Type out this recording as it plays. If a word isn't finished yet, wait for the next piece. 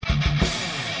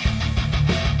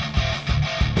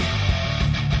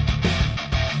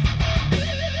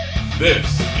This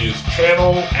is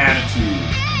Channel Attitude.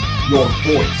 Your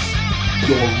voice,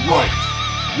 your right,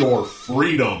 your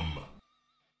freedom.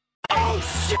 Oh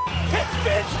shit! It's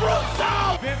Vince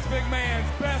Russo! Vince McMahon's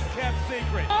best kept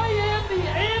secret. I am the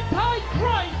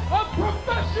Antichrist of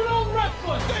professional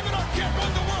wrestling. David Arquette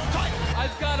won the world title.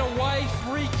 I've got a wife,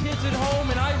 3 kids at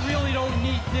home, and I really don't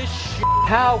need this shit.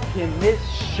 How can this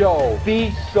show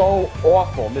be so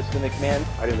awful, Mr. McMahon?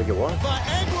 I didn't think it was.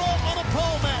 Viagra on a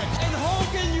pole match. And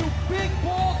Hogan, you big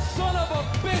bald son of a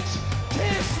bitch,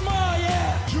 kiss my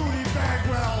ass. Judy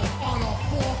Bagwell on a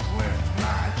forklift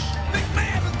match.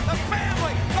 McMahon, the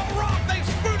family, the Rock, they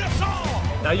screwed us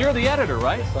all. Now, you're the editor,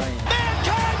 right?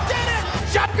 Mankind did it!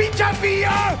 Jumpy,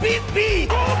 beat.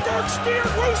 Goldberg speared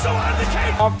Russo on the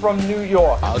cage. I'm from New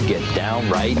York. I'll get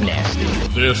downright nasty.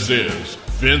 This is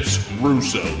Vince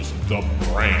Russo's The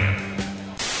Brand.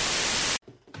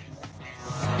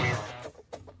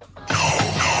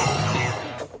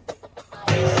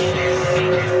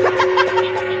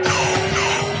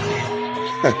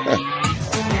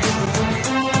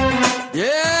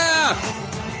 Yeah!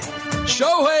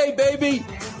 Shohei, baby!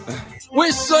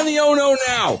 Where's Sonny Ono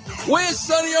now? Where's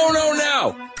Sonny Ono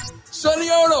now? Sonny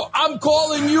Ono, I'm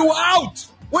calling you out!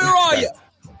 Where are you?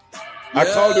 I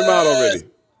called him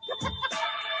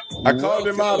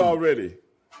out already.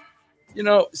 You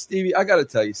know, Stevie, I got to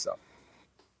tell you something.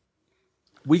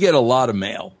 We get a lot of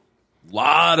mail.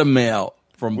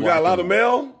 From We got a lot of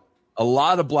mail? A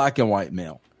lot of black and white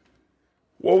mail.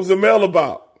 What was the mail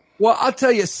about? Well, I'll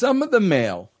tell you, some of the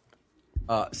mail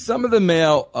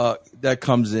that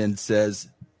comes in says,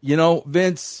 you know,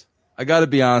 Vince, I got to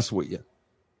be honest with you.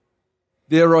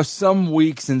 There are some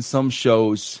weeks and some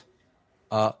shows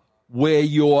where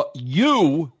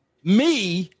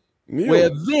where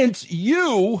Vince,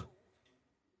 you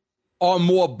are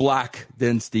more black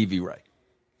than Stevie Ray.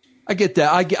 I get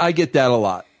that. I get that a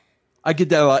lot.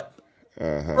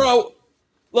 Bro,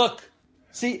 look,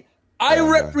 see, I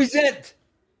represent.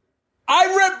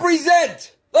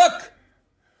 Look.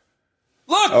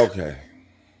 Okay.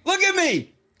 Look at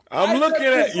me. I'm looking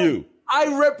at you.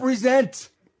 I represent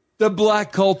the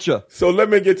black culture. So let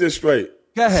me get this straight.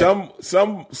 Go ahead.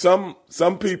 Some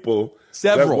people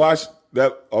Several. that watch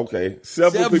that. Okay.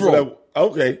 Several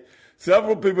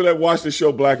people that watch the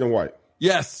show Black and White.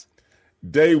 Yes.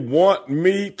 They want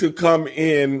me to come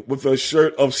in with a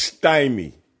shirt of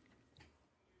stymie.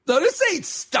 No, this ain't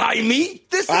stymie.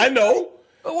 I know.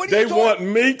 They want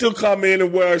me to come in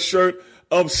and wear a shirt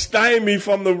of stymie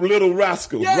from the Little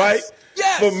Rascals, yes. right?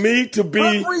 Yes. For me to be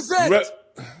represent.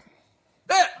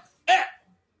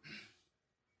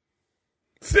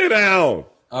 Sit down.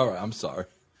 All right, I'm sorry.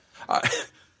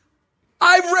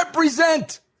 I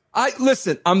represent.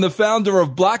 Listen, I'm the founder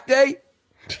of Black Day.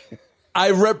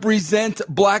 I represent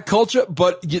black culture,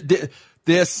 but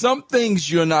there's some things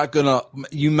you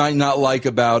might not like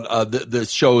about the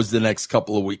shows the next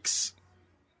couple of weeks.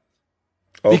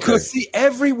 Okay. Because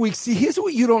every week, here's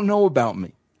what you don't know about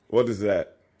me. What is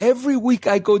that? Every week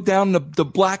I go down the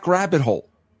black rabbit hole.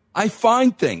 I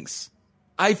find things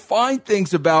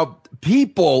about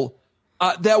people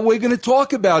that we're going to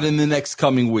talk about in the next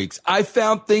coming weeks. I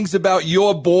found things about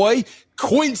your boy,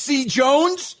 Quincy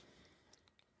Jones.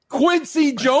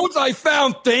 I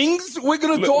found things we're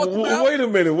going to talk about. Wait a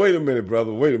minute,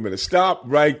 brother. Wait a minute. Stop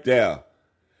right there.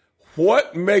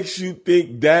 What makes you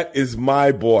think that is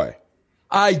my boy?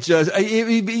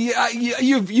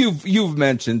 You've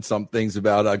mentioned some things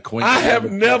about Quincy. I have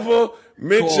never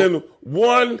mentioned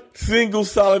one single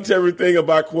solitary thing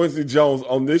about Quincy Jones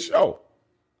on this show.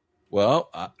 Well,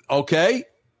 okay.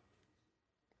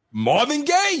 Marvin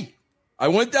Gaye. I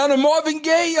went down a Marvin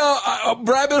Gaye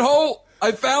rabbit hole.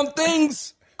 I found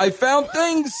things. I found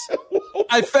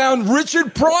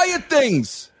Richard Pryor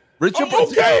things.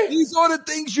 Okay. These are the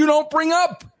things you don't bring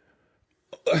up.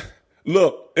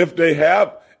 Look, if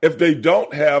they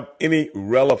don't have any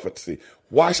relevancy,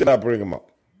 why should I bring them up?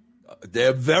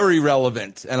 They're very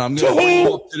relevant, and I'm going to bring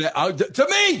them up to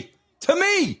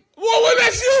me. Well,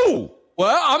 that's you.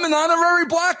 Well, I'm an honorary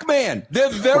black man.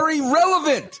 They're very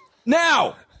relevant.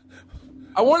 Now,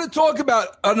 I want to talk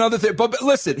about another thing, but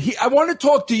listen, I want to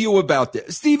talk to you about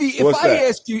this, Stevie.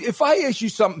 If I ask you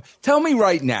something, tell me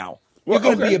right now. You're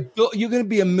going to be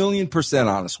 1,000,000%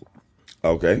 honest with me.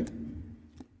 Okay.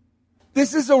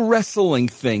 This is a wrestling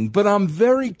thing, but I'm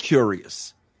very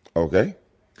curious. Okay.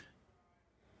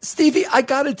 Stevie, I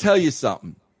got to tell you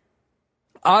something.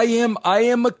 I am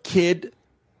a kid.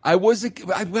 I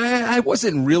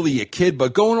wasn't really a kid,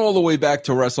 but going all the way back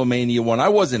to WrestleMania 1, I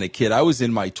wasn't a kid. I was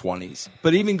in my 20s.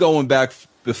 But even going back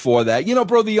before that,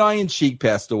 bro, the Iron Sheik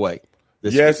passed away.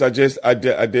 Yes, week.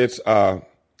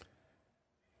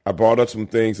 I I brought up some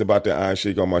things about the Iron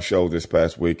Sheik on my show this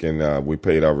past week, and we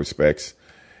paid our respects.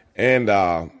 And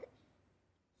I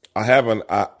have an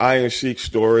Iron Sheik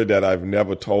story that I've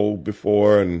never told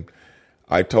before, and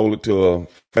I told it to a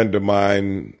friend of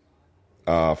mine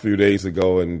a few days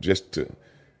ago, and just to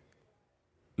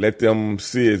let them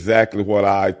see exactly what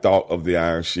I thought of the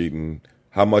Iron Sheik and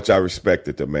how much I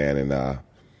respected the man. And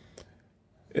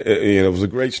it was a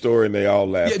great story, and they all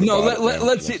laughed. Yeah,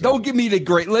 let's see. Don't give me the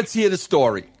great. Let's hear the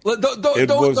story. It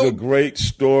was a great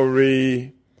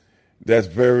story that's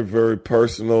very, very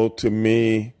personal to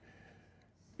me,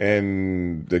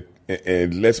 and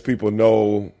lets people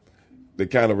know the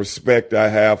kind of respect I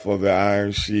have for the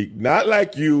Iron Sheik. Not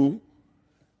like you,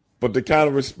 but the kind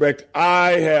of respect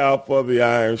I have for the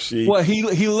Iron Sheik. Well,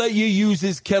 he let you use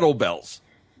his kettlebells.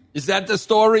 Is that the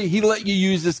story? He let you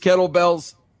use his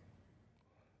kettlebells?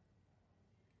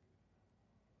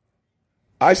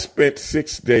 I spent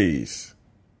 6 days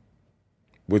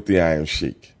with the Iron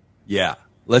Sheik. Yeah,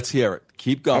 let's hear it.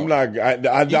 Keep going.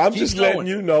 I'm just letting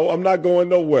you know. I'm not going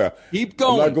nowhere. Keep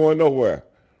going. I'm not going nowhere.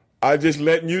 I just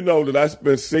letting you know that I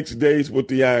spent 6 days with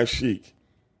the Iron Sheik.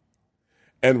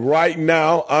 And right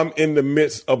now, I'm in the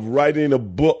midst of writing a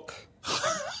book.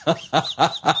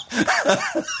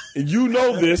 You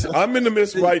know this. I'm in the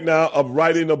midst right now of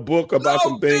writing a book about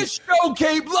some things. This show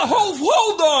came.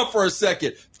 Hold on for a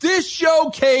second. This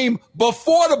show came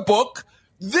before the book.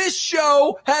 This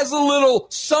show has a little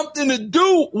something to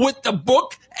do with the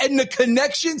book and the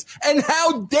connections. And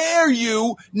how dare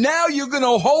you? Now you're going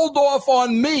to hold off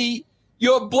on me,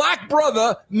 your black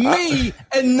brother, me,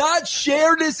 and not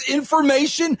share this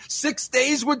information 6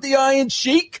 days with the Iron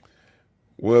Sheik?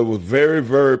 Well, it was very,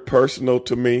 very personal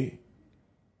to me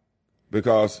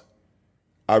because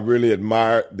I really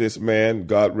admired this man,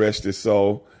 God rest his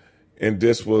soul. And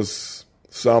this was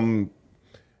some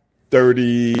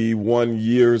 31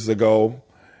 years ago,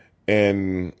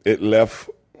 and it left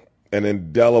an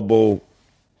indelible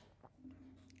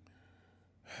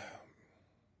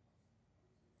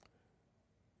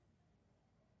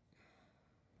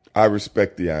I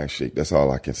respect the Iron Sheik. That's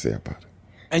all I can say about it.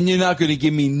 And you're not going to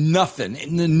give me nothing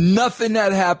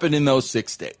that happened in those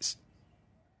 6 days.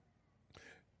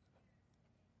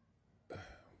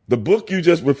 The book you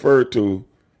just referred to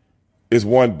is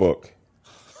one book.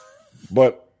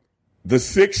 But the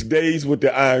 6 days with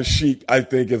the Iron Sheik, I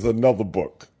think, is another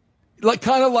book.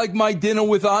 Kind of like my dinner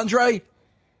with Andre?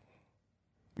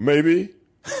 Maybe.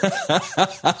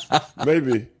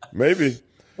 Maybe.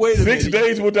 Wait a 6 minute.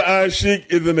 days with the Iron Sheik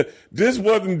this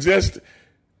wasn't just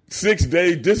 6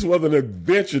 days. This was an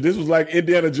adventure. This was like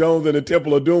Indiana Jones and the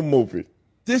Temple of Doom movie.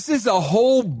 This is a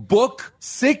whole book?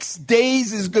 6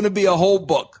 days is going to be a whole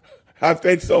book? I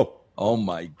think so. Oh,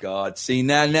 my God. See,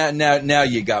 now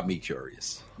you got me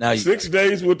curious. Now 6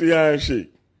 days with the Iron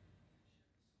Sheik.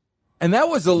 And that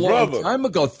was a long time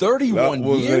ago, 31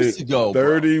 years ago.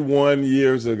 31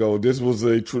 years ago. This was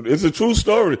it's a true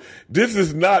story. This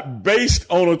is not based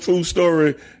on a true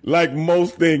story like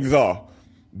most things are.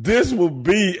 This will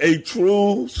be a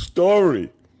true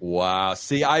story. Wow.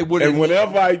 See, I would have. And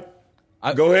whenever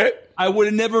go ahead. I would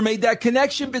have never made that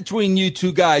connection between you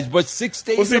two guys, but 6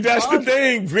 days. Well, see, that's the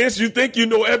thing, Vince. You think you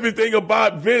know everything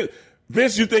about Vince.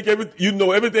 Vince, you think you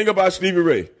know everything about Stevie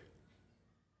Ray.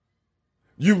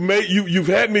 You've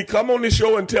had me come on this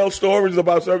show and tell stories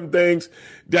about certain things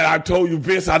that I told you,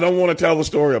 Vince, I don't want to tell the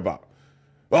story about.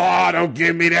 Oh, don't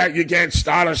give me that. You can't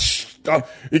start a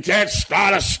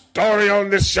story on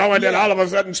this show and then all of a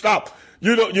sudden stop.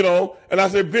 You know. And I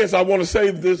said, Vince, I want to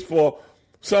save this for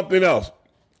something else.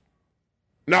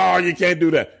 No, you can't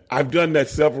do that. I've done that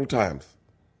several times.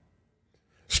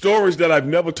 Stories that I've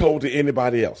never told to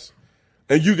anybody else.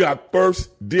 And you got first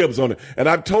dibs on it. And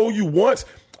I've told you once,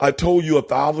 I told you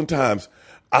 1,000 times,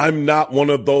 I'm not one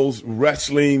of those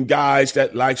wrestling guys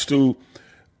that likes to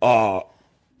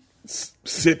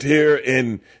sit here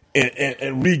and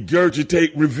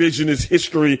regurgitate revisionist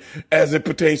history as it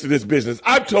pertains to this business.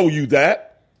 I've told you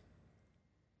that.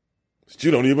 But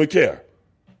you don't even care.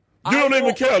 You don't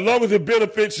even care as long as it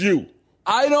benefits you.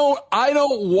 I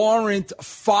don't warrant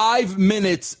 5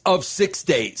 minutes of 6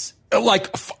 days.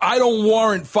 Like, I don't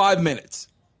warrant 5 minutes.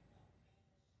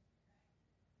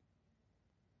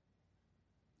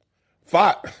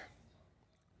 5.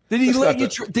 Did he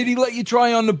let you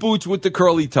try on the boots with the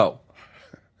curly toe?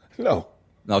 No.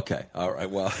 Okay. All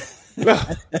right. Well. No.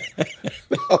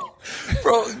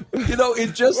 Bro,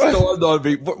 it just dawned on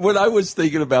me when I was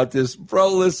thinking about this. Bro,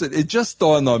 listen, it just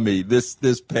dawned on me this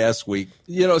past week.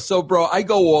 So, bro, I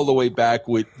go all the way back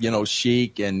with,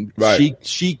 Sheik and right.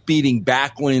 Sheik beating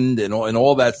Backlund and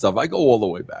all that stuff. I go all the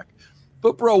way back.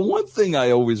 But, bro, one thing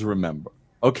I always remember,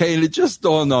 Okay, and it just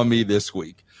dawned on me this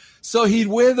week. So he'd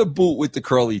wear the boot with the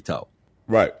curly toe.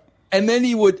 Right. And then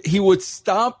he would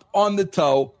stomp on the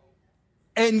toe,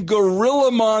 and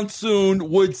Gorilla Monsoon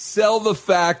would sell the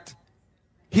fact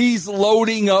he's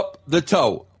loading up the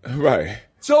toe. Right.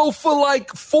 So for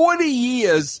like 40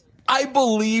 years, I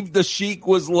believed the Sheik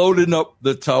was loading up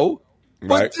the toe.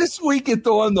 But Right. this week it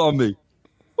dawned on me.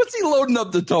 What's he loading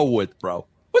up the toe with, bro?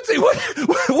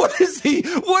 What is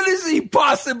he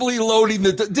possibly loading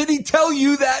the toe? Did he tell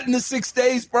you that in the 6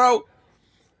 days, bro?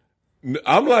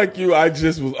 I'm like you. I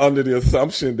just was under the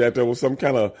assumption that there was some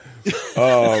kind of,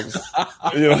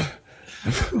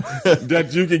 that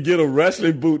you could get a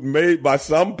wrestling boot made by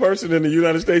some person in the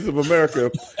United States of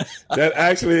America that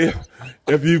actually,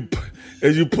 if you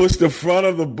push the front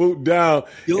of the boot down,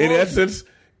 in essence,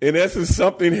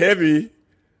 something heavy,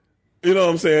 you know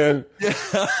what I'm saying,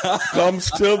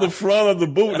 comes to the front of the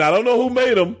boot. Now, I don't know who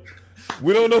made them.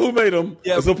 We don't know who made them.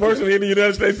 Yeah, it's a person in the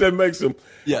United States that makes them.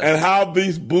 Yes. And how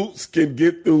these boots can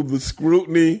get through the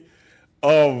scrutiny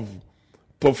of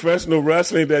professional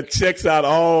wrestling that checks out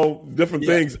all different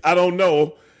things. I don't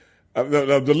know.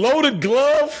 The loaded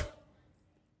glove,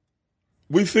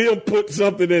 we see him put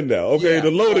something in there. Okay, the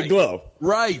loaded glove.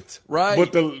 Right.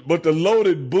 But the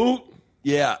loaded boot.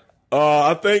 Yeah.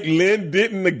 I think Lynn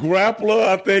Denton, the grappler,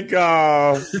 I think, you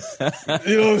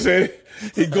know what I'm saying?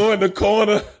 He go in the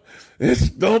corner and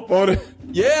stomp on it.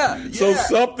 Yeah. So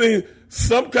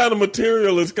some kind of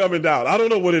material is coming down. I don't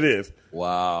know what it is.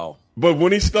 Wow. But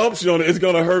when he stomps you on it, it's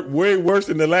going to hurt way worse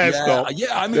than the last stomp.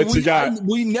 Yeah, I mean, I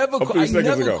never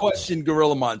questioned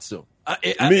Gorilla Monsoon.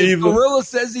 Me either. Gorilla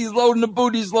says he's loading the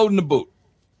boot, he's loading the boot.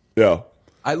 Yeah.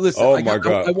 I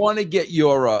want to get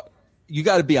your, you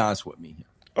got to be honest with me here.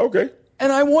 Okay.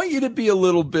 And I want you to be a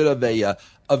little bit of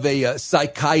a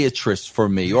psychiatrist for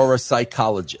me, or a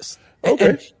psychologist.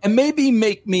 Okay. And maybe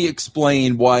make me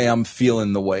explain why I'm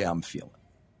feeling the way I'm feeling.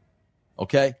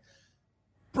 Okay?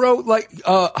 Bro, like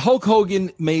Hulk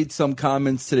Hogan made some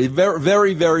comments today, very,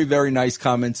 very, very, very nice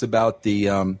comments about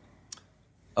the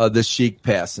Sheik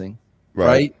passing,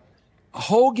 right?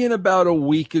 Hogan about a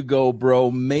week ago,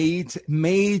 bro, made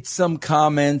some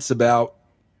comments about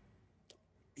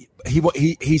he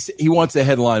wants to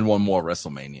headline one more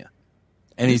WrestleMania,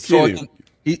 and he's talking.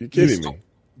 You're kidding me?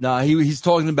 Nah, he's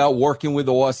talking about working with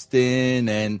Austin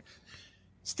and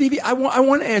Stevie. I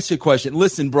want to ask you a question.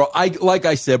 Listen, bro. Like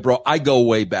I said, bro. I go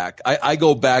way back. I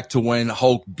go back to when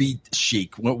Hulk beat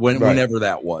Sheik, whenever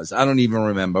that was. I don't even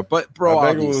remember. But bro,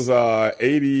 I think it was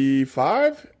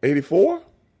 85, 84.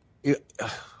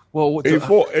 Well,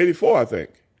 84, I think.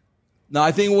 No,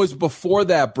 I think it was before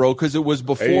that, bro, because it was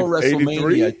before WrestleMania.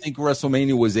 83? I think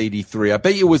WrestleMania was 83. I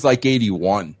bet you it was like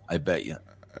 81. I bet you.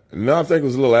 No, I think it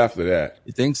was a little after that.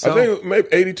 You think so? I think it was maybe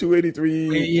 82, 83.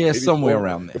 Yeah, 84. Somewhere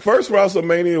around there. The first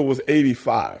WrestleMania was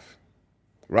 85,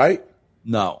 right?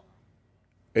 No.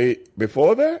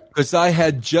 Before that? Because I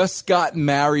had just gotten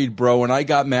married, bro, and I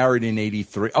got married in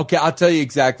 83. Okay, I'll tell you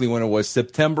exactly when it was.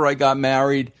 September I got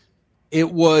married.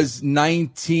 It was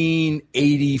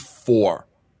 1984,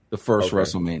 the first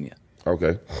WrestleMania.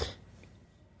 Okay.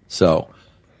 So,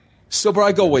 bro,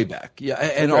 I go way back. Yeah,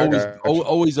 and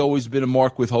always been a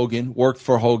mark with Hogan. Worked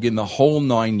for Hogan the whole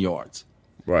 9 yards.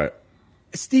 Right.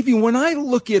 Stevie, when I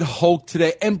look at Hulk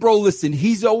today, and bro, listen,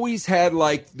 he's always had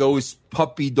like those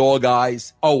puppy dog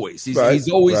eyes. Always. He's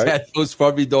always had those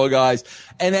puppy dog eyes.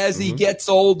 And as he gets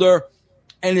older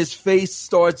and his face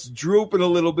starts drooping a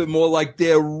little bit more, like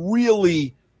they're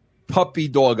really puppy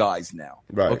dog eyes now.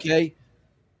 Right. Okay?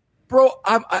 Bro,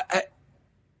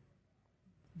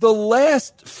 the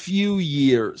last few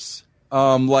years,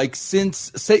 like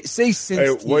since since Hey,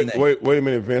 wait a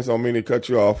minute, Vince. I don't mean to cut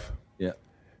you off. Yeah.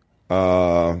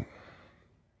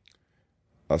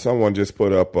 Someone just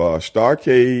put up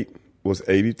Starrcade was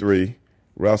 83,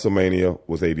 WrestleMania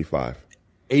was 85.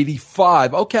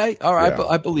 85. Okay. All right. Yeah.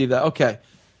 I believe that. Okay.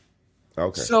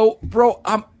 Okay. So, bro,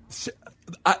 I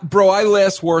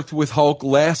last worked with Hulk,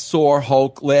 last saw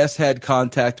Hulk, last had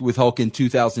contact with Hulk in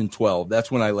 2012. That's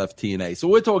when I left TNA. So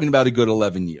we're talking about a good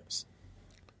 11 years.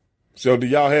 So do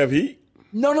y'all have heat?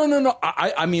 No.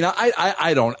 I mean,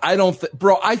 I don't,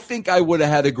 bro, I think I would have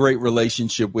had a great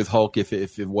relationship with Hulk if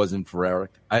it wasn't for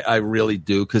Eric. I really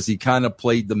do. Cause he kind of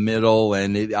played the middle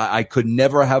and I could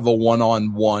never have a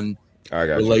one-on-one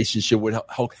relationship with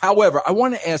Hulk. However, I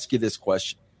want to ask you this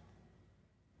question.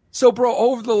 So, bro,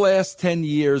 over the last 10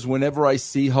 years, whenever I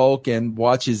see Hulk and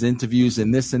watch his interviews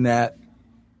and this and that,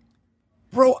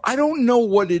 bro, I don't know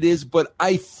what it is, but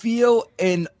I feel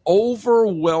an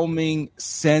overwhelming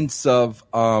sense of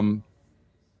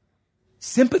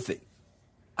sympathy.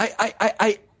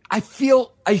 I I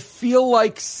feel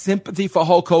like sympathy for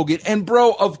Hulk Hogan. And,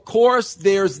 bro, of course,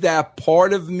 there's that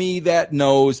part of me that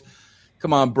knows,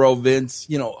 come on, bro, Vince,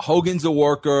 Hogan's a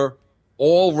worker.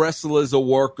 All wrestlers are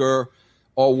workers.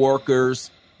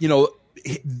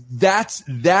 That's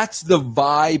the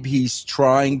vibe he's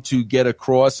trying to get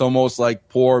across, almost like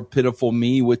poor, pitiful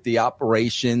me with the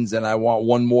operations, and I want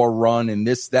one more run and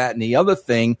this, that, and the other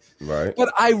thing. Right.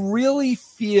 But I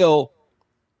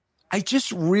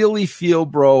just really feel,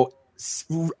 bro,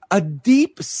 a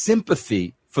deep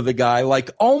sympathy for the guy,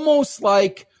 like almost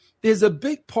like there's a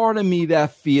big part of me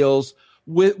that feels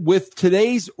with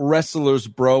today's wrestlers,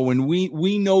 bro, and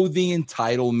we know the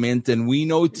entitlement and we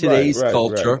know today's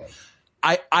culture.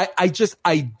 Right.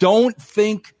 I don't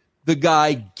think the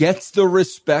guy gets the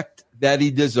respect that he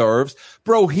deserves.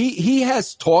 Bro, he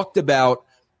has talked about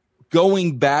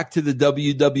going back to the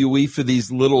WWE for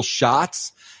these little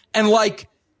shots, and like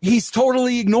he's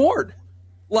totally ignored.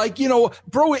 Like,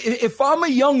 bro, if I'm a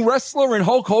young wrestler and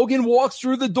Hulk Hogan walks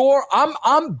through the door,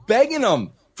 I'm begging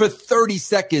him for 30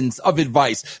 seconds of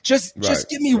advice. Just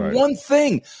give me one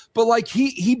thing. But like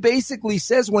he basically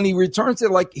says when he returns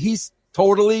it, like he's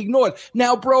totally ignored.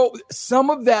 Now, bro, some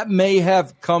of that may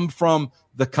have come from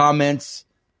the comments,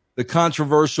 the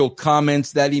controversial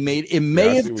comments that he made. It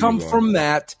may have come from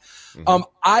that. Mm-hmm.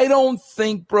 I don't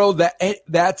think, bro,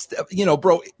 that's,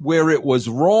 bro, where it was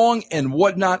wrong and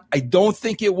whatnot. I don't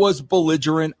think it was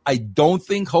belligerent. I don't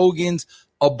think Hogan's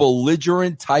a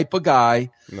belligerent type of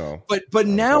guy. No. But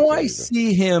now I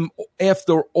see him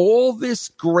after all this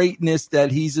greatness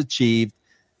that he's achieved.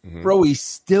 Mm-hmm. Bro, he's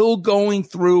still going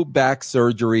through back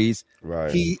surgeries.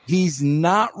 Right. He's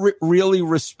not really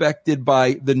respected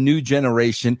by the new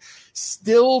generation.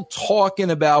 Still talking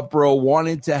about, bro,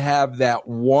 wanting to have that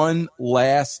one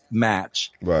last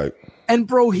match. Right. And,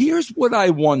 bro, here's what I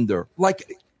wonder.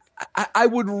 Like, I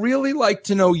would really like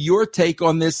to know your take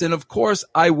on this. And, of course,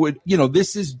 I would,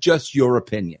 this is just your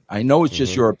opinion. I know it's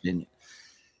just your opinion.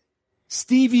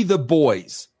 Stevie, the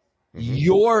boys,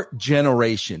 your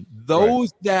generation,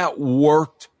 those that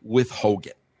worked with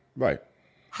Hogan. Right.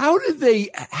 How did they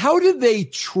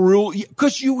truly,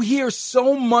 because you hear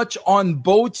so much on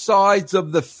both sides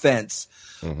of the fence,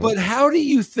 but how do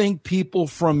you think people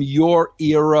from your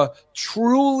era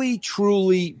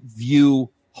truly view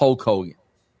Hulk Hogan?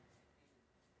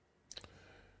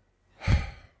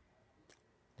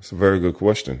 That's a very good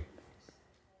question.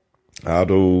 How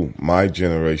do my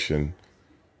generation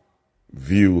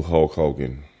view Hulk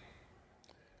Hogan?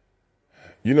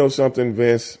 You know something,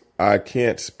 Vince? I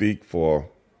can't speak for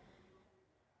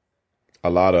a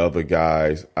lot of other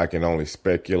guys. I can only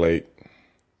speculate,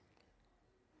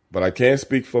 but I can't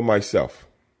speak for myself.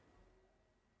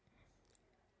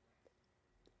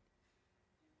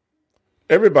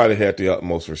 Everybody had the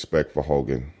utmost respect for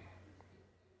Hogan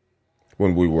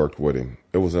when we worked with him.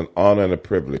 It was an honor and a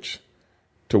privilege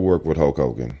to work with Hulk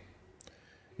Hogan.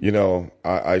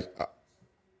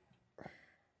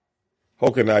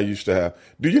 Hulk and I used to have.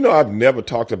 Do you know I've never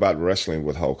talked about wrestling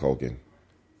with Hulk Hogan?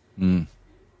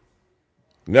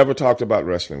 Never talked about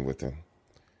wrestling with him.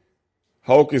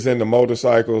 Hulk is in the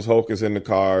motorcycles, Hulk is in the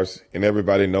cars, and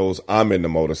everybody knows I'm in the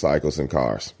motorcycles and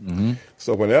cars.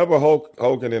 So whenever Hulk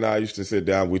Hogan and I used to sit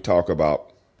down, we talk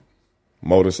about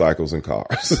motorcycles and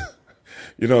cars.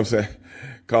 You know what I'm saying?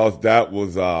 Because that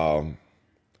was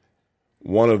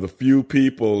one of the few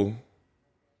people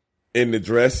in the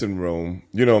dressing room,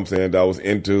 you know what I'm saying, that was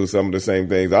into some of the same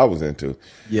things I was into.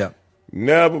 Yeah.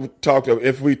 Never talked about,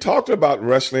 if we talked about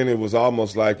wrestling, it was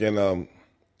almost like in a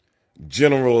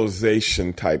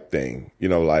generalization type thing,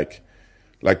 like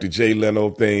the Jay Leno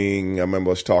thing. I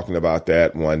remember us talking about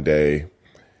that one day.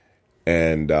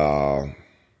 And I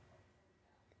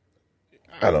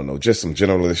don't know, just some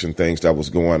generalization things that was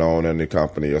going on in the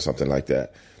company or something like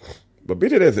that. But be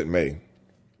it as it may,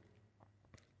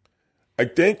 I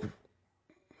think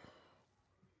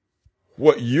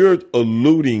what you're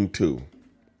alluding to,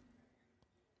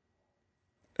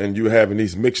 and you having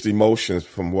these mixed emotions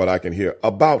from what I can hear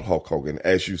about Hulk Hogan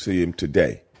as you see him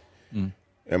today.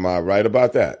 Am I right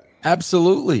about that?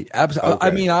 Absolutely. Okay.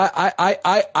 I mean,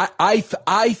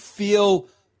 I feel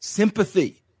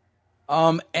sympathy.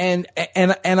 And I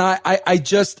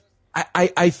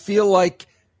feel like,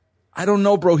 I don't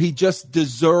know, bro, he just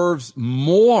deserves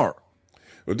more.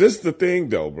 Well, this is the thing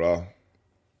though, bro.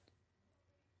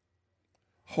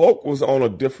 Hulk was on a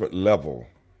different level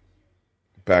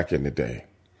back in the day.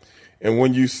 And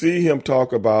when you see him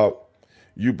talk about,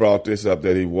 you brought this up,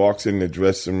 that he walks in the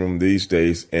dressing room these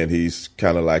days and he's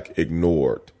kind of like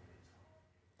ignored.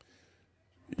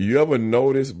 You ever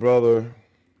notice, brother,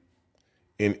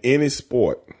 in any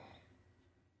sport,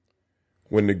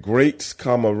 when the greats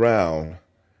come around,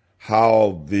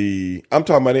 I'm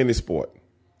talking about any sport.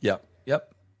 Yep.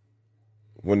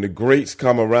 When the greats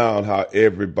come around, how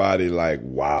everybody like,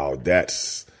 wow,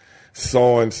 that's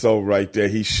so-and-so right there.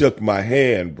 He shook my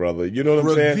hand, brother. You know what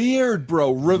I'm saying? Revered,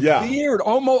 bro. Revered. Yeah.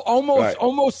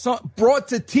 Almost brought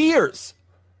to tears.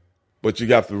 But you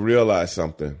have to realize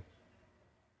something.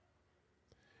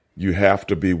 You have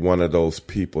to be one of those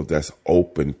people that's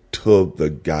open to the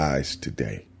guys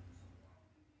today.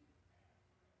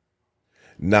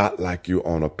 Not like you're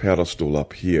on a pedestal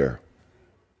up here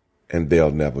and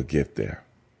they'll never get there.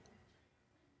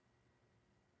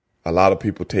 A lot of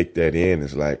people take that in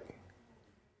as like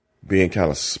being kind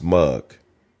of smug.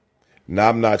 Now,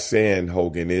 I'm not saying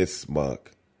Hogan is smug.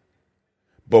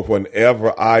 But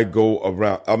whenever I go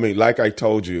around, I mean, like I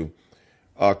told you,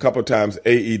 a couple of times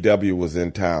AEW was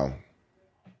in town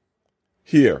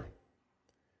here.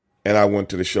 And I went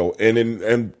to the show.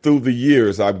 And through the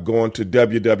years, I've gone to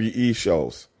WWE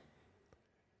shows.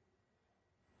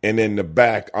 And in the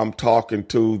back, I'm talking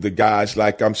to the guys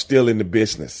like I'm still in the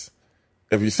business.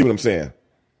 If you see what I'm saying.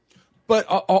 But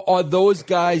are those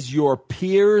guys your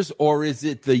peers, or is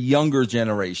it the younger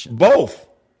generation? Both.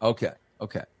 Okay.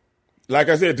 Like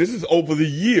I said, this is over the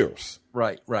years.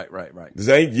 Right. This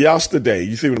ain't yesterday.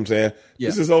 You see what I'm saying? Yeah.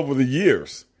 This is over the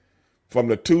years. From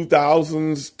the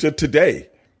 2000s to today.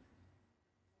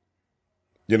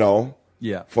 You know?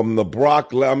 Yeah. From the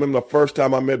Brock, I remember the first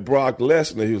time I met Brock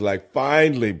Lesnar, he was like,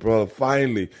 finally, brother,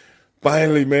 finally,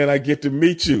 man, I get to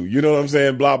meet you. You know what I'm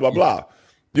saying? Blah, blah, blah.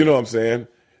 You know what I'm saying?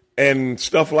 And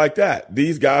stuff like that.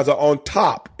 These guys are on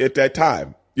top at that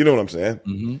time. You know what I'm saying?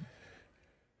 Mm-hmm.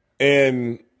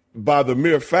 And by the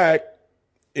mere fact,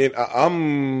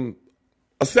 I'm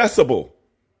accessible.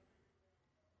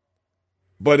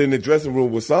 But in the dressing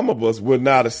room with some of us, we're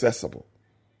not accessible.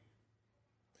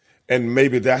 And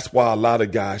maybe that's why a lot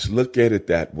of guys look at it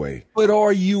that way. But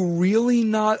are you really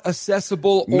not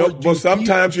accessible? No, but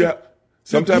sometimes you have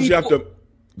to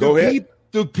go ahead.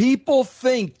 Do people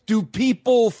think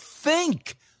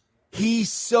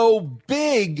he's so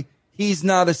big he's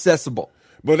not accessible?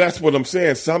 But that's what I'm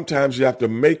saying. Sometimes you have to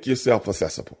make yourself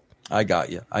accessible. I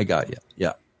got you.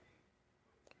 Yeah.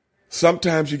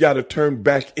 Sometimes you got to turn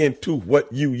back into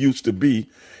what you used to be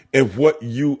and what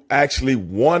you actually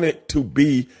wanted to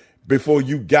be before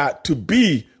you got to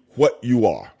be what you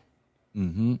are.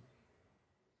 Mm-hmm.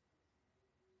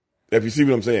 If you see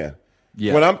what I'm saying.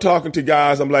 Yeah. When I'm talking to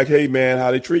guys, I'm like, hey, man,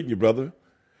 how they treating you, brother?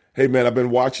 Hey, man, I've been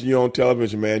watching you on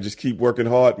television, man. Just keep working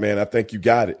hard, man. I think you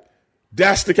got it.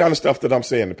 That's the kind of stuff that I'm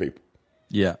saying to people.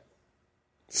 Yeah.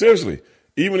 Seriously.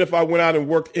 Even if I went out and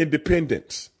worked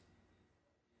independence,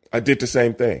 I did the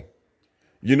same thing.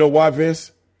 You know why,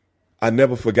 Vince? I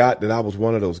never forgot that I was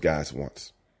one of those guys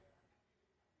once.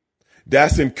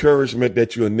 That's encouragement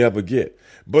that you'll never get.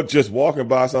 But just walking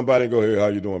by somebody and go, hey, how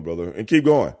you doing, brother? And keep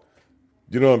going.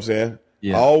 You know what I'm saying?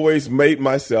 Yeah. I always made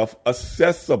myself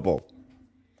accessible.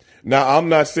 Now, I'm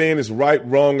not saying it's right,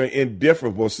 wrong, or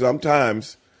indifferent, but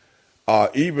sometimes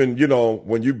even, you know,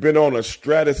 when you've been on a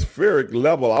stratospheric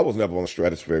level, I was never on a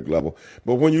stratospheric level,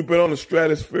 but when you've been on a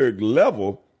stratospheric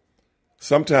level,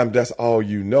 sometimes that's all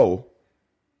you know,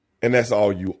 and that's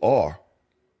all you are.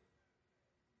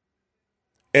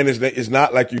 And it's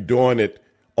not like you're doing it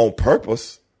on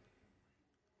purpose,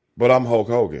 but I'm Hulk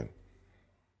Hogan.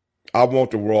 I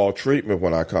want the raw treatment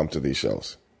when I come to these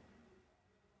shows.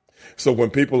 So when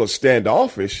people are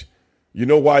standoffish, you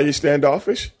know why you're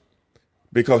standoffish?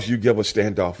 Because you give a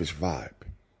standoffish vibe.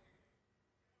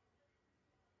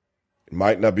 It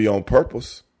might not be on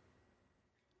purpose,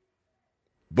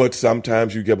 but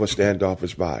sometimes you give a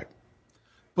standoffish vibe.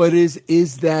 But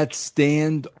is that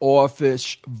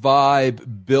standoffish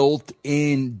vibe built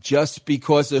in just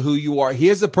because of who you are?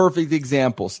 Here's a perfect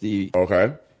example, Stevie.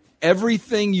 Okay.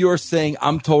 Everything you're saying,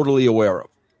 I'm totally aware of.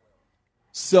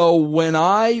 So when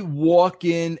I walk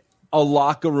in a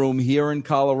locker room here in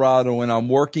Colorado and I'm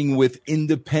working with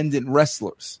independent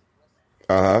wrestlers,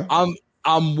 I'm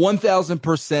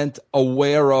 1,000%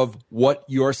 aware of what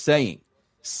you're saying.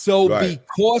 So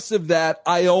because of that,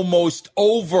 I almost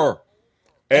over.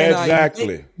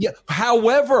 Exactly. Yeah.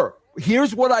 However,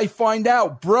 here's what I find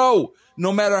out, bro.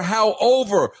 No matter how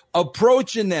over,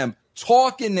 approaching them,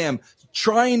 talking them,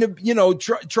 trying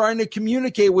to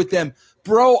communicate with them,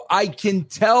 bro, I can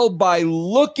tell by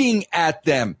looking at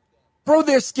them, bro,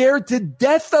 they're scared to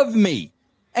death of me.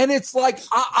 And it's like,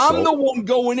 I'm the one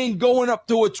going up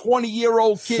to a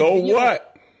 20-year-old kid. So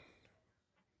what?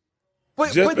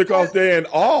 Just because they're in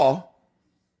awe,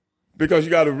 because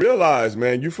you got to realize,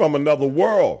 man, you're from another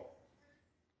world.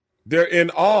 They're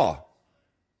in awe.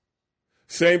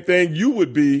 Same thing you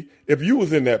would be if you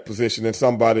was in that position and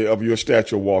somebody of your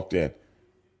stature walked in.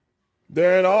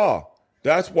 They're in awe.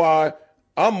 That's why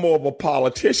I'm more of a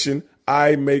politician.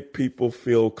 I make people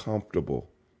feel comfortable.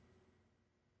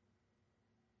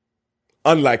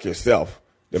 Unlike yourself,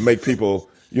 that make people,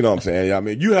 you know what I'm saying? I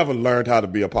mean, you haven't learned how to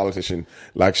be a politician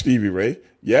like Stevie Ray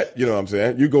yet, you know what I'm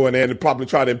saying? You go in there and probably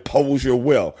try to impose your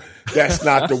will. That's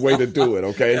not the way to do it,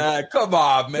 okay? Come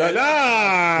on, man.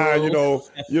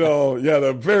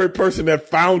 The very person that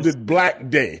founded Black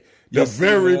Day, the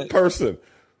very person,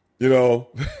 you know.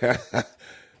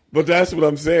 But that's what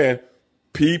I'm saying.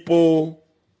 People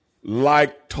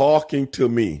like talking to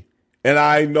me, and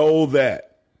I know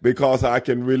that because I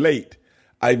can relate.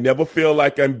 I never feel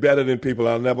like I'm better than people.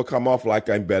 I'll never come off like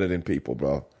I'm better than people,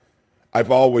 bro. I've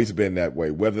always been that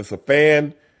way, whether it's a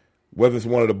fan, whether it's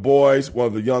one of the boys, one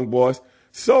of the young boys.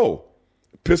 So,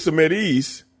 piss them at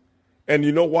ease. And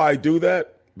you know why I do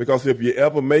that? Because if you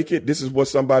ever make it, this is what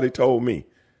somebody told me.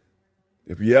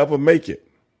 If you ever make it,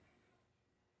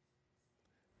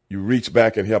 you reach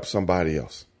back and help somebody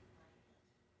else.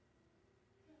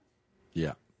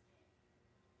 Yeah.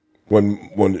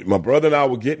 When my brother and I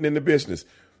were getting in the business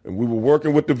and we were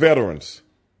working with the veterans,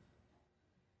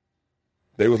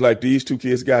 they was like, these two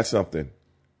kids got something.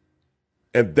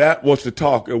 And that was the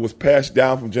talk. It was passed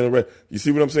down from generation. You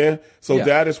see what I'm saying? So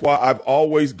that is why I've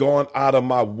always gone out of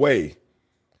my way.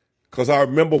 Because I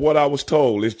remember what I was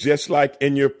told. It's just like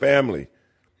in your family.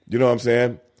 You know what I'm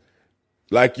saying?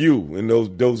 Like you and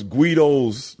those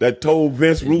Guidos that told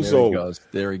Vince Russo.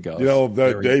 There he goes. You know,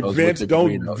 Vince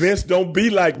don't be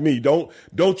like me. Don't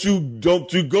you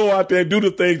go out there and do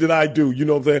the things that I do. You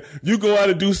know what I'm saying? You go out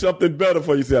and do something better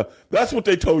for yourself. That's what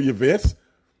they told you, Vince.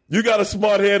 You got a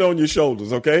smart head on your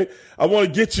shoulders, okay? I want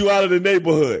to get you out of the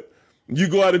neighborhood. You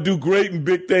go out and do great and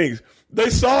big things. They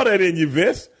saw that in you,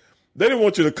 Vince. They didn't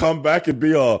want you to come back and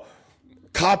be a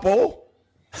capo.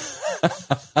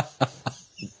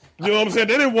 You know what I'm saying?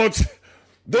 They didn't want you.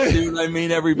 See what I mean,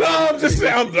 everybody? No, I'm just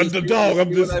saying. I'm the dog.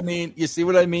 I'm just. What I mean, you see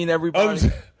what I mean, everybody?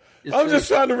 I'm just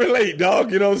trying to relate,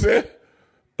 dog. You know what I'm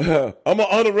saying? I'm an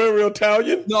honorary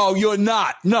Italian. No, you're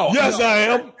not. No. Yes, no, I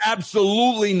am.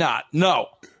 Absolutely not. No.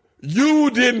 You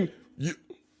didn't.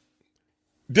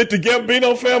 Did the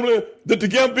Gambino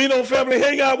family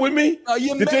hang out with me?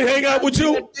 Did they hang out with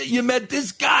you? You met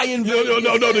this guy in No.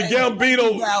 The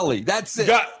Gambino Valley. That's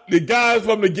it. The guys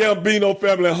from the Gambino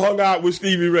family hung out with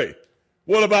Stevie Ray.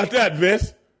 What about that,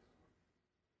 Vince?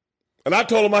 And I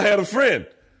told him I had a friend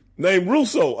named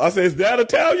Russo. I said, "Is that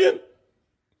Italian?"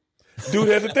 Dude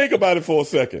had to think about it for a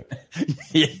second.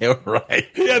 Yeah, right.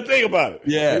 He had to think about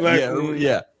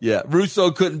it. Yeah.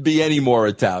 Russo couldn't be any more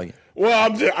Italian.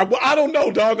 Well, I don't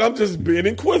know, dog. I'm just being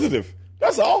inquisitive.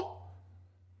 That's all.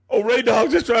 Oh, Ray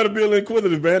Dog just trying to be a little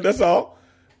inquisitive, man. That's all.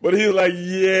 But he was like,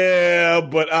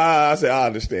 but I said, I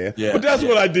understand. Yeah, but that's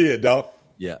what I did, dog.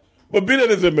 Yeah. But be that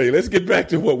as it may, let's get back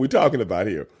to what we're talking about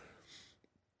here.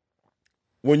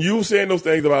 When you were saying those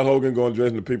things about Hogan going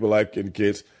dressing to people like and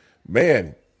kids,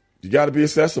 man, you got to be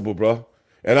accessible, bro.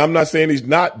 And I'm not saying he's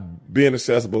not being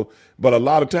accessible, but a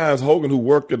lot of times Hogan, who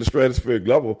worked at the stratospheric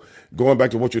level, going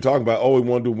back to what you're talking about, we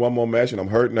want to do one more match and I'm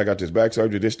hurting, I got this back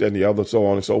surgery, this, that, and the other, so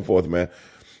on and so forth, man.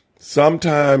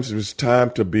 Sometimes it's time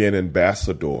to be an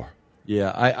ambassador.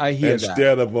 Yeah, I hear that.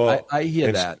 Instead of I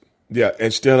hear that. Yeah,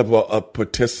 instead of a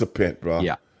participant, bro.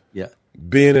 Yeah.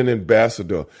 Being an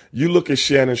ambassador. You look at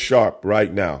Shannon Sharp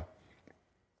right now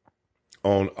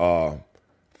on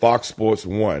Fox Sports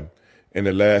 1. In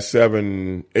the last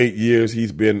 7-8 years,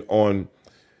 he's been on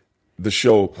the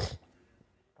show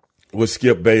with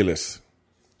Skip Bayless,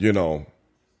 you know,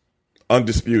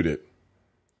 Undisputed.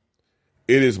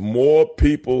 It is more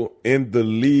people in the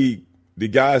league, the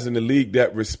guys in the league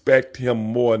that respect him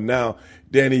more now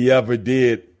than he ever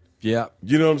did. Yeah.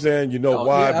 You know what I'm saying? You know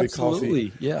why? Yeah, because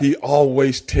he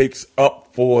always takes up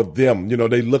for them. You know,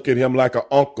 they look at him like an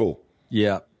uncle.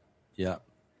 Yeah.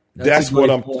 That's what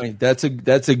I'm. Point. That's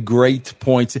a great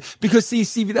point, because see,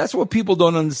 Stevie, that's what people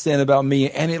don't understand about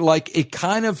me, and it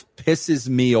kind of pisses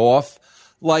me off.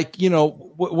 Like, you know,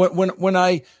 when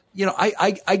I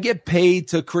get paid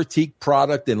to critique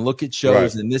product and look at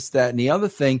shows and this, that, and the other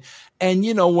thing, and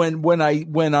you know, when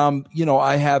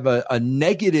I have a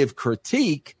negative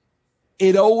critique,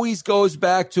 it always goes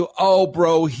back to, oh,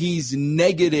 bro, he's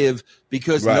negative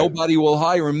because nobody will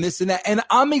hire him, this and that, and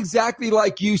I'm exactly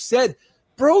like you said.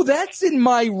 Bro, that's in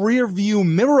my rear view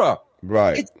mirror.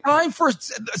 Right. It's time for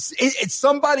it's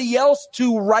somebody else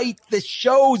to write the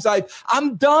shows.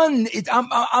 I'm done.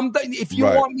 I'm done. If you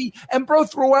want me, and bro,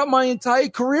 throughout my entire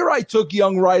career, I took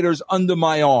young writers under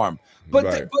my arm.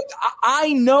 But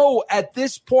I know at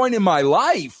this point in my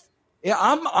life, Yeah,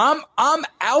 I'm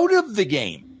out of the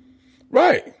game.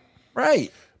 Right.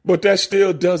 Right. But that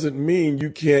still doesn't mean you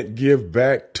can't give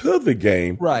back to the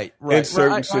game right. in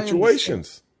certain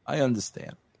situations. I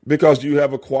understand. Because you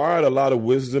have acquired a lot of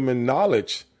wisdom and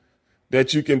knowledge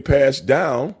that you can pass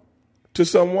down to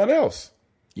someone else.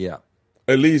 Yeah.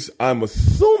 At least I'm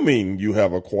assuming you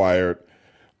have acquired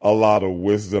a lot of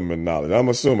wisdom and knowledge. I'm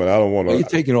assuming. I don't want to. Are you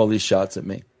taking all these shots at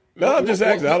me? No, I'm just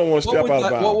asking. I don't want to step out of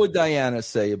bounds. What would Diana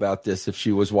say about this if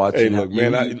she was watching? Hey, look,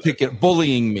 man,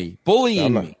 bullying me.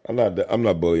 I'm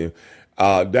not bullying.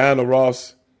 Diana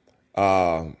Ross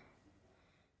tried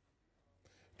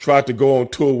to go on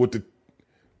tour with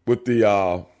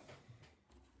the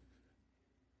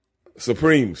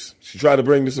Supremes. She tried to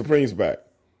bring the Supremes back.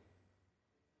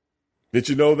 Did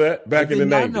you know that back in the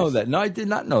 90s? I did not know that. No, I did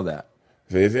not know that.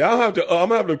 See, I'm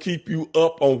gonna have to keep you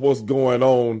up on what's going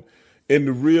on in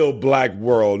the real black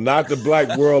world, not the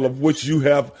black world of which you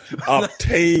have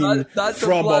obtained not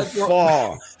from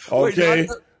afar. Okay,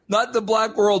 Wait, not the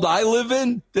black world I live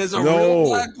in. There's a real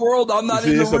black world. I'm not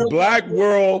in the real black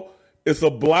world. It's a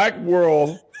black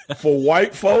world for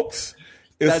white folks.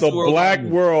 It's a black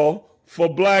world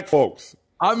for black folks.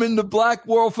 I'm in the black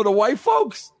world for the white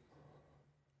folks?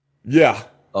 Yeah.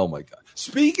 Oh, my God.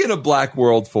 Speaking of black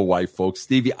world for white folks,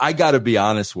 Stevie, I got to be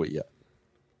honest with you.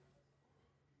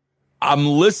 I'm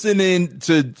listening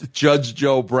to Judge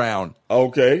Joe Brown.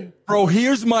 Okay. Bro,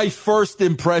 here's my first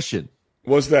impression.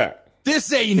 What's that?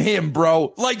 This ain't him,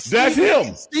 bro. Like that's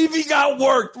him. Stevie got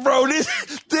worked, bro.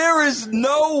 There is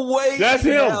no way. That's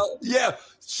him. Yeah.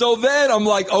 So then I'm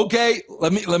like, okay,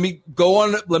 let me go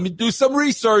on. Let me do some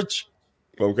research.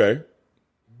 Okay.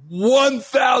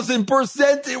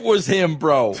 1,000% it was him,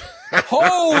 bro.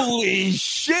 Holy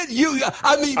shit.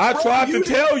 I tried to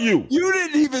tell you. You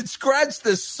didn't even scratch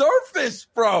the surface,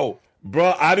 bro.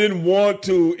 Bro, I didn't want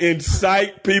to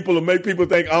incite people or make people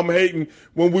think I'm hating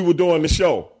when we were doing the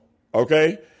show.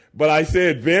 Okay? But I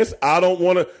said, Vince, I don't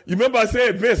want to. You remember I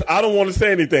said, Vince, I don't want to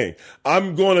say anything.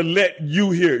 I'm going to let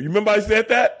you hear. You remember I said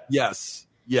that? Yes.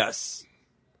 Yes.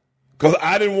 Because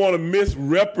I didn't want to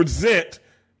misrepresent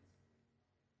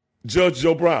Judge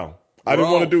Joe Brown. I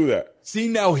didn't want to do that. See,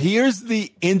 now here's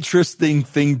the interesting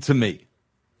thing to me.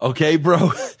 Okay,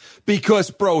 bro?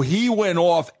 Because, bro, he went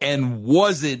off and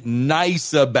wasn't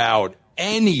nice about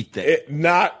anything.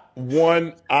 Not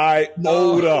one iota.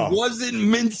 No, wasn't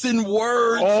mincing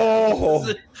words.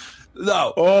 Oh.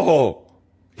 No. Oh.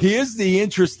 Here's the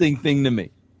interesting thing to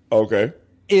me. Okay.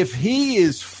 If he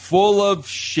is full of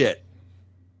shit,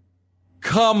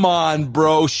 come on,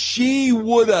 bro. She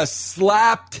would have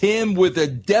slapped him with a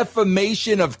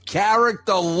defamation of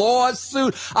character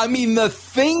lawsuit. I mean, the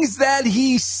things that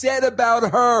he said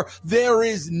about her, there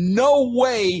is no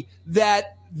way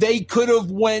that they could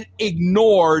have went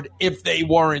ignored if they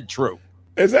weren't true.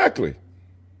 Exactly.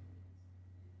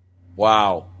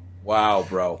 Wow. Wow,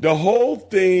 bro. That whole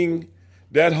thing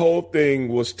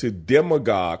was to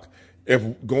demagogue. If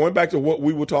going back to what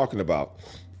we were talking about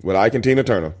with Ike and Tina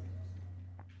Turner,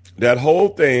 that whole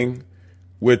thing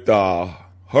with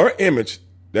her image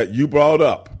that you brought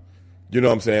up, you know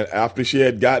what I'm saying, after she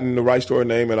had gotten the rights to her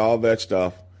name and all that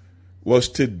stuff, was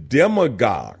to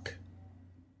demagogue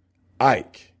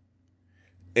Ike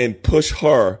and push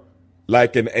her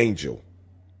like an angel.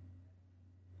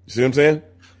 You see what I'm saying?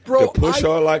 Bro, to push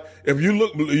her like, if you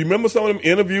look, you remember some of them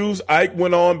interviews Ike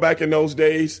went on back in those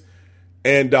days?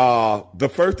 And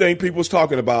the first thing people was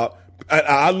talking about,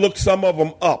 I looked some of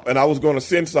them up, and I was going to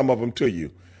send some of them to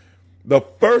you. The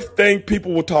first thing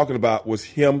people were talking about was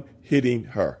him hitting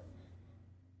her.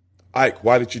 Ike,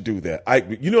 why did you do that?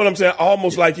 Ike, you know what I'm saying?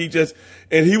 Almost like he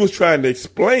was trying to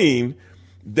explain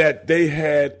that they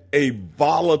had a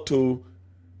volatile,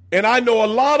 and I know a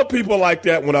lot of people like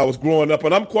that when I was growing up,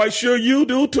 and I'm quite sure you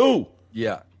do too.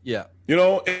 Yeah, yeah. You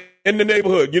know, in the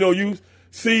neighborhood, you know, you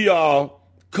see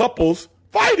couples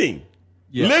fighting,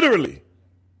 literally.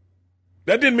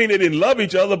 That didn't mean they didn't love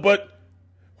each other, but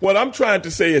what I'm trying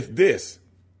to say is this.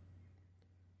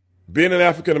 Being an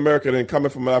African-American and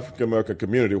coming from an African-American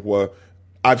community where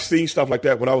I've seen stuff like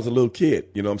that when I was a little kid,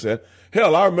 you know what I'm saying?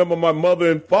 Hell, I remember my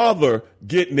mother and father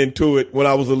getting into it when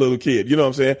I was a little kid, you know what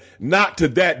I'm saying? Not to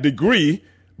that degree,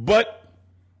 but,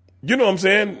 you know what I'm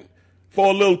saying,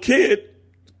 for a little kid,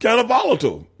 kind of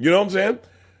volatile, you know what I'm saying?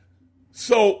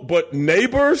 So, but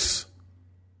neighbors,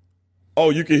 oh,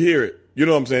 you can hear it. You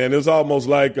know what I'm saying? It's almost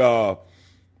like an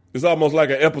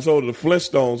episode of the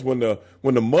Flintstones when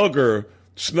the mugger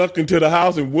snuck into the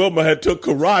house and Wilma had took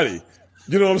karate.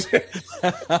 You know what I'm saying?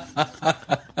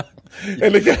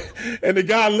 and the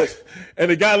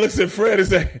guy looks at Fred and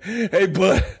say, "Hey,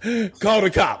 bud, call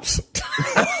the cops."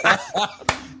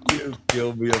 You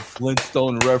killed me, a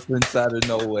Flintstone reference out of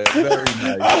nowhere. Very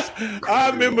nice. I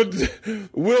remember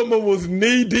Wilma was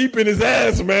knee deep in his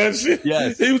ass, man.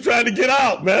 Yes. He was trying to get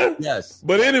out, man. Yes.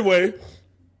 But anyway,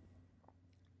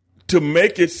 to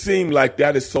make it seem like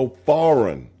that is so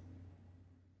foreign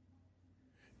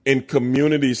in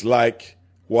communities like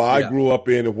where I grew up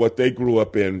in and what they grew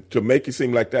up in, to make it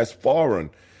seem like that's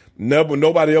foreign,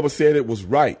 nobody ever said it was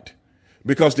right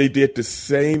because they did the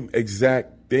same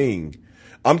exact thing.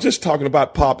 I'm just talking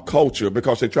about pop culture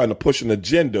because they're trying to push an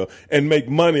agenda and make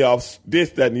money off this,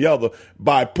 that, and the other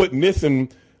by putting this on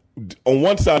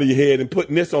one side of your head and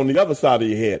putting this on the other side of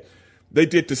your head. They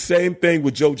did the same thing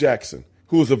with Joe Jackson,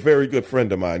 who was a very good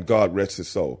friend of mine. God rest his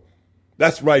soul.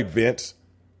 That's right, Vince.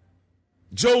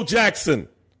 Joe Jackson.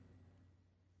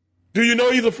 Do you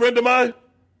know he's a friend of mine?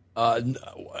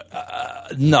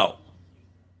 No.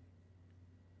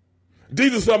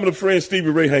 These are some of the friends Stevie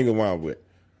Ray hang around with.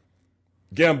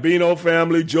 Gambino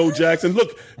family, Joe Jackson.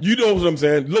 Look, you know what I'm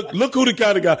saying. Look who the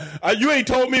kind of guy. You ain't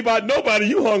told me about nobody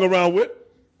you hung around with.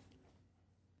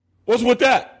 What's with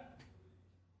that?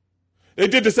 They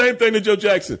did the same thing to Joe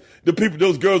Jackson. The people,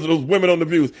 those girls, those women on The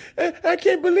Views. I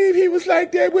can't believe he was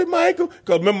like that with Michael.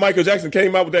 Because remember, Michael Jackson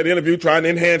came out with that interview trying to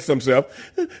enhance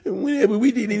himself. Whenever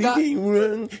we did anything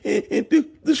wrong, and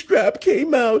the strap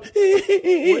came out.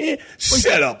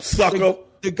 Shut up, sucker.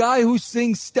 The guy who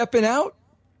sings Steppin' Out?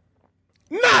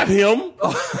 Not him.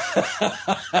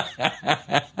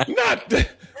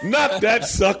 Not that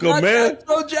sucker, Not man.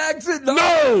 Joe Jackson?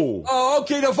 No. Oh,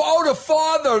 okay. The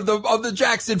father of the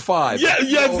Jackson Five. Yeah,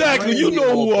 exactly. You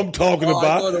know who I'm talking about.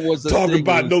 I thought it was talking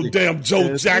about no damn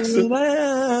Joe Jackson.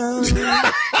 I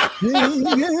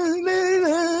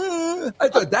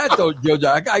thought that though, Joe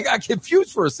Jackson. I got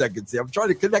confused for a second. See, I'm trying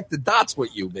to connect the dots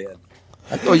with you, man.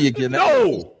 I thought you could.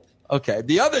 No. Okay,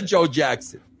 the other Joe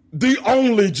Jackson. The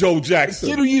only Joe Jackson.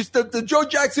 The kid who the Joe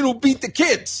Jackson who beat the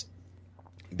kids.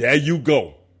 There you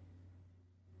go.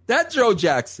 That Joe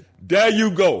Jackson. There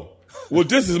you go. Well,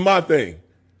 this is my thing.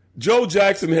 Joe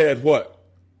Jackson had what?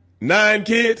 9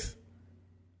 kids?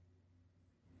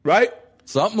 Right?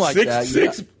 Something like that.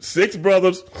 Six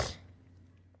brothers.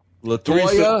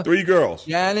 LaToya. 3 girls.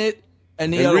 Janet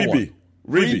and the other one.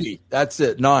 Rebe. That's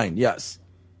it. 9, yes.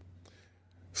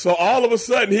 So all of a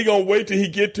sudden, he going to wait till he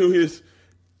get to his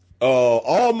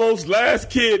almost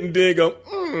last kid and then go,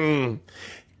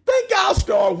 think I'll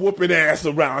start whooping ass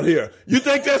around here. You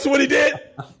think that's what he did?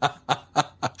 And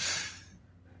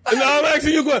I'm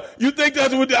asking you, you think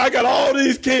that's what I got all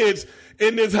these kids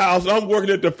in this house, and I'm working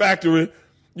at the factory,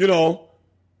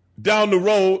 down the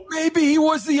road. Maybe he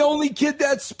was the only kid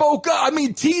that spoke up. I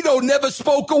mean, Tito never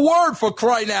spoke a word, for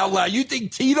crying out loud. You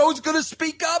think Tito's going to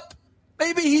speak up?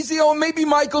 Maybe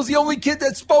Michael's the only kid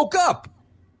that spoke up.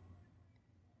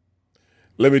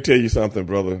 Let me tell you something,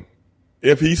 brother.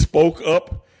 If he spoke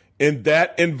up in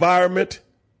that environment,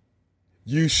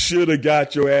 you should have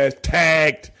got your ass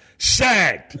tagged,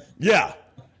 shagged. Yeah.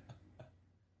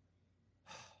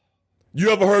 You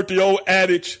ever heard the old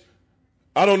adage?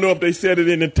 I don't know if they said it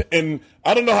in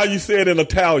I don't know how you say it in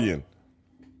Italian,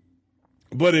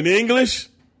 but in English,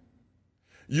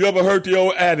 you ever heard the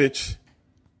old adage?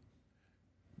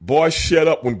 Boy, shut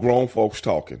up when grown folks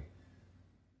talking.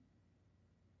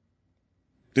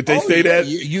 Did they say that?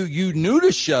 You knew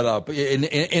to shut up. In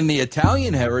the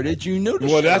Italian heritage, you knew to shut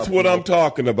up. Well, that's what I'm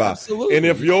talking about. Absolutely. And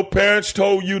if your parents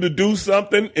told you to do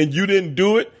something and you didn't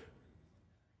do it,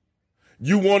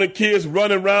 you wanted kids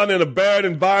running around in a bad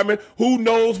environment. Who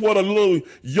knows what a little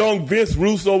young Vince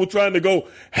Russo was trying to go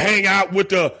hang out with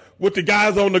the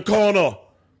guys on the corner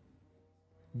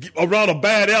around a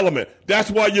bad element. That's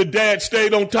why your dad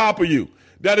stayed on top of you.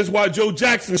 That is why Joe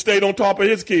Jackson stayed on top of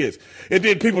his kids. And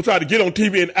then people try to get on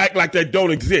TV and act like that don't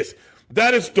exist.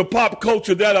 That is the pop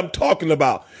culture that I'm talking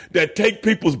about, that take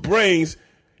people's brains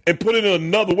and put it in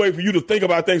another way for you to think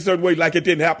about things a certain way, like it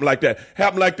didn't happen like that.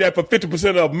 Happened like that for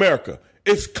 50% of America.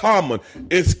 It's common.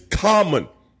 It's common.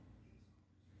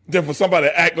 Then for somebody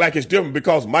to act like it's different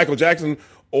because Michael Jackson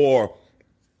or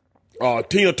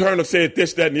Tina Turner said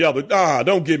this, that, and the other.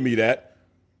 Don't give me that.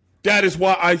 That is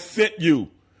why I sent you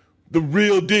the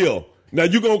real deal. Now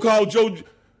you gonna call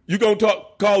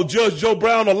call Judge Joe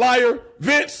Brown a liar,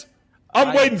 Vince?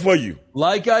 I'm waiting for you.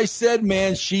 Like I said,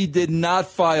 man, she did not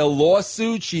file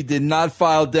lawsuit. She did not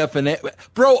file defamation.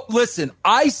 Bro, listen,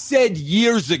 I said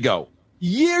years ago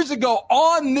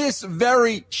on this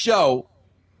very show,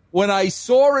 when I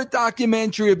saw a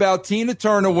documentary about Tina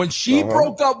Turner, when she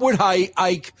broke up with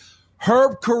Ike,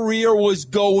 her career was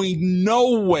going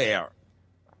nowhere.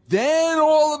 Then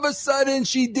all of a sudden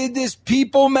she did this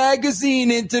People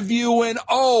magazine interview and,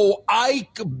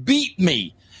 Ike beat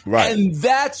me. Right. And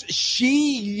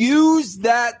she used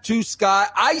that to Sky.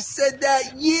 I said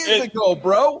that years ago,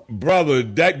 bro. Brother,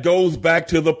 that goes back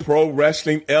to the pro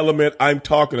wrestling element I'm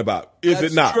talking about. Is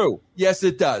it not? True. Yes,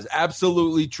 it does.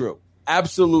 Absolutely true.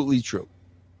 Absolutely true.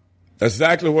 That's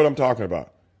exactly what I'm talking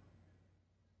about.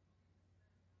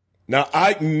 Now,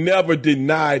 I never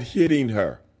denied hitting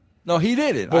her. No, he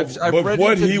didn't. But I've read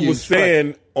what he interviews, was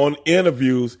saying on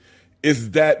interviews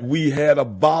is that we had a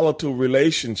volatile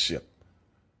relationship.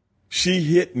 She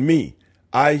hit me.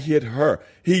 I hit her.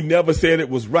 He never said it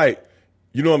was right.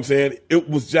 You know what I'm saying? It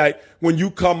was like when you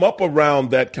come up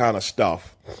around that kind of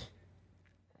stuff,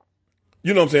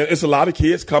 you know what I'm saying? It's a lot of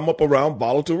kids come up around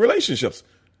volatile relationships.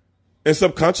 And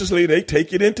subconsciously, they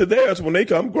take it into theirs when they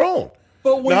come grown.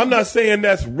 But now, I'm not saying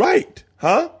that's right,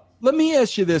 huh? Let me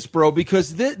ask you this, bro,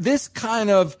 because this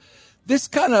kind of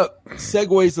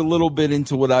segues a little bit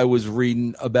into what I was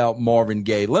reading about Marvin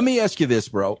Gaye. Let me ask you this,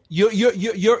 bro.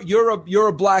 You're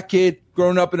a black kid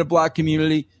growing up in a black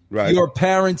community. Right. Your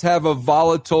parents have a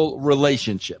volatile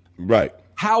relationship. Right.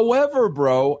 However,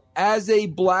 bro, as a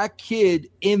black kid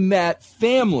in that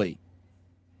family,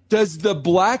 does the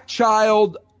black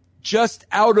child just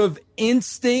out of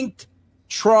instinct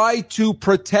try to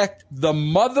protect the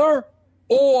mother,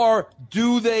 or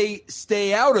do they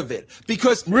stay out of it?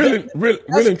 Because really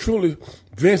and truly,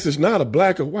 Vince, is not a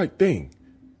black or white thing.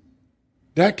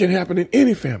 That can happen in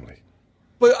any family.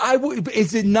 But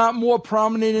is it not more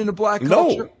prominent in the black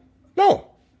culture? No.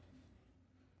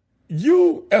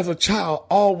 You, as a child,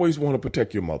 always want to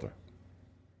protect your mother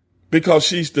because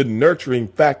she's the nurturing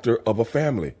factor of a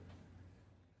family.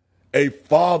 A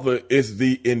father is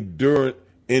the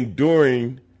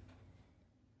enduring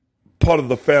part of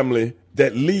the family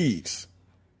that leads,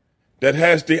 that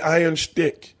has the iron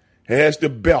stick, has the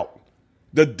belt,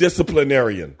 the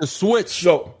disciplinarian. The switch.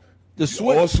 So, the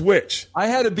switch. Or switch. I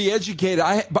had to be educated.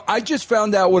 But I just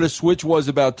found out what a switch was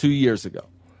about 2 years ago.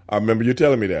 I remember you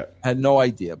telling me that. I had no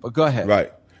idea, but go ahead.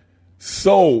 Right.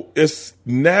 So it's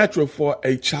natural for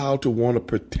a child to want to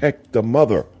protect the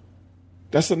mother.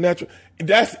 That's a natural.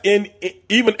 That's in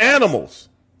even animals.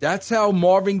 That's how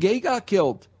Marvin Gaye got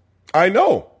killed. I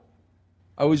know.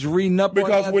 I was reading up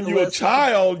because on that when you're a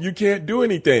child, you can't do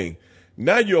anything.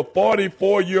 Now you're a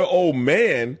 44-year-old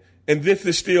man, and this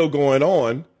is still going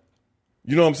on.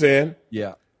 You know what I'm saying?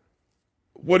 Yeah.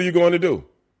 What are you going to do?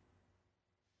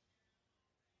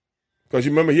 Because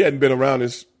you remember he hadn't been around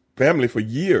his family for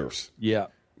years. Yeah.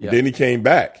 Then he came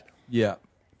back. Yeah.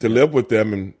 To live with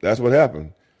them, and that's what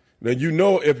happened. Now, you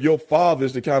know, if your father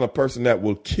is the kind of person that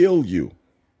will kill you,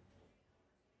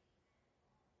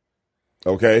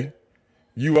 okay,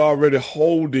 you already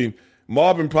holding,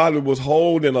 Marvin probably was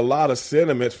holding a lot of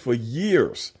sentiments for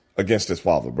years against his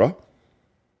father, bro.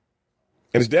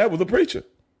 And his dad was a preacher.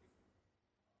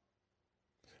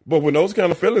 But when those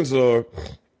kind of feelings are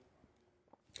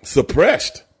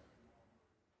suppressed,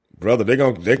 brother, they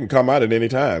can come out at any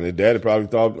time. His daddy probably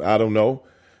thought, I don't know,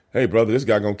 hey, brother, this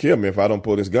guy going to kill me if I don't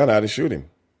pull this gun out and shoot him.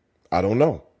 I don't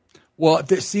know. Well,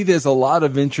 there's a lot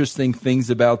of interesting things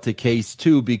about the case,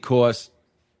 too, because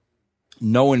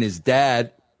knowing his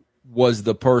dad was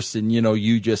the person,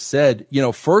 you just said,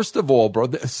 first of all, bro,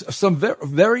 some very,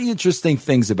 very interesting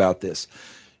things about this.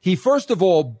 He, first of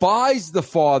all, buys the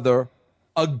father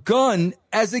a gun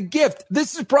as a gift.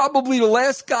 This is probably the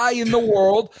last guy in the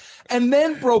world. And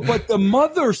then, bro, but the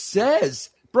mother says,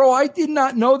 bro, I did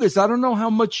not know this. I don't know how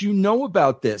much you know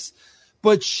about this,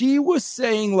 but she was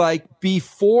saying, like,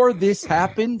 before this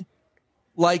happened,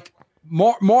 like,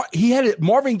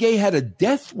 Marvin Gaye had a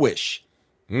death wish.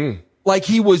 Like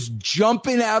he was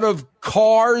jumping out of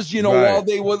cars, right. While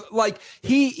they were like,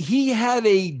 he had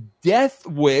a death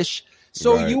wish.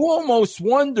 So right. You almost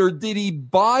wonder, did he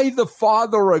buy the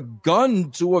father a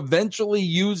gun to eventually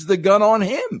use the gun on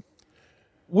him?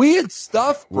 Weird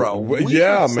stuff, bro.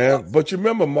 Yeah, man. But you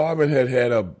remember Marvin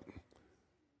had a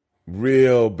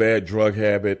real bad drug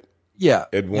habit. Yeah.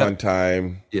 At one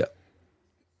time. Yeah.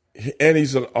 And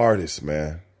he's an artist,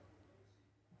 man.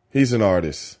 He's an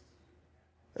artist.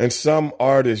 And some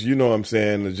artists, you know what I'm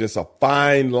saying, there's just a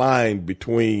fine line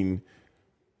between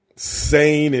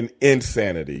sane and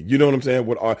insanity. You know what I'm saying?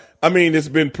 With art, I mean, it's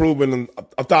been proven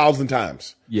 1,000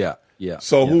 times. Yeah.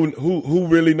 So who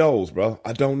really knows, bro?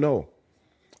 I don't know.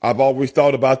 I've always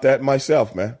thought about that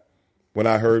myself, man. When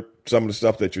I heard some of the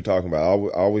stuff that you're talking about,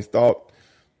 I always thought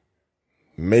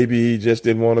maybe he just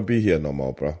didn't want to be here no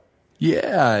more, bro.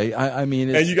 Yeah, I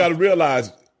mean, and you got to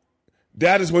realize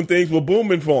that is when things were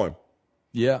booming for him.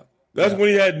 Yeah. That's when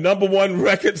he had #1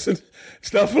 records and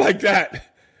stuff like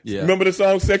that. Yeah. Remember the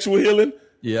song Sexual Healing?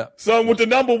 Yeah. Song with the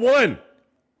 #1.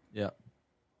 Yeah.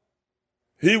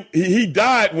 He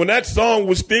died when that song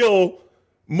was still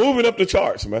moving up the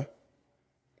charts, man.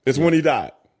 It's when he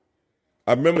died.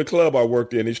 I remember the club I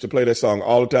worked in, they used to play that song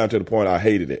all the time to the point I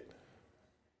hated it.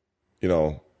 You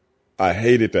know, I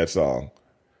hated that song.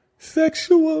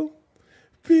 Sexual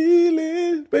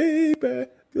feelings, baby,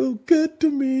 feel good to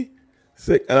me.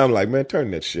 And I'm like, man, turn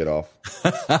that shit off.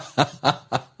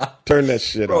 Turn that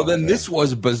shit off. Bro, then man. this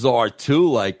was bizarre too.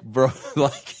 Like, bro,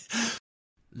 like.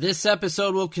 This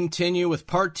episode will continue with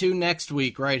part 2 next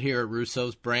week right here at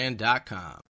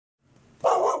russosbrand.com.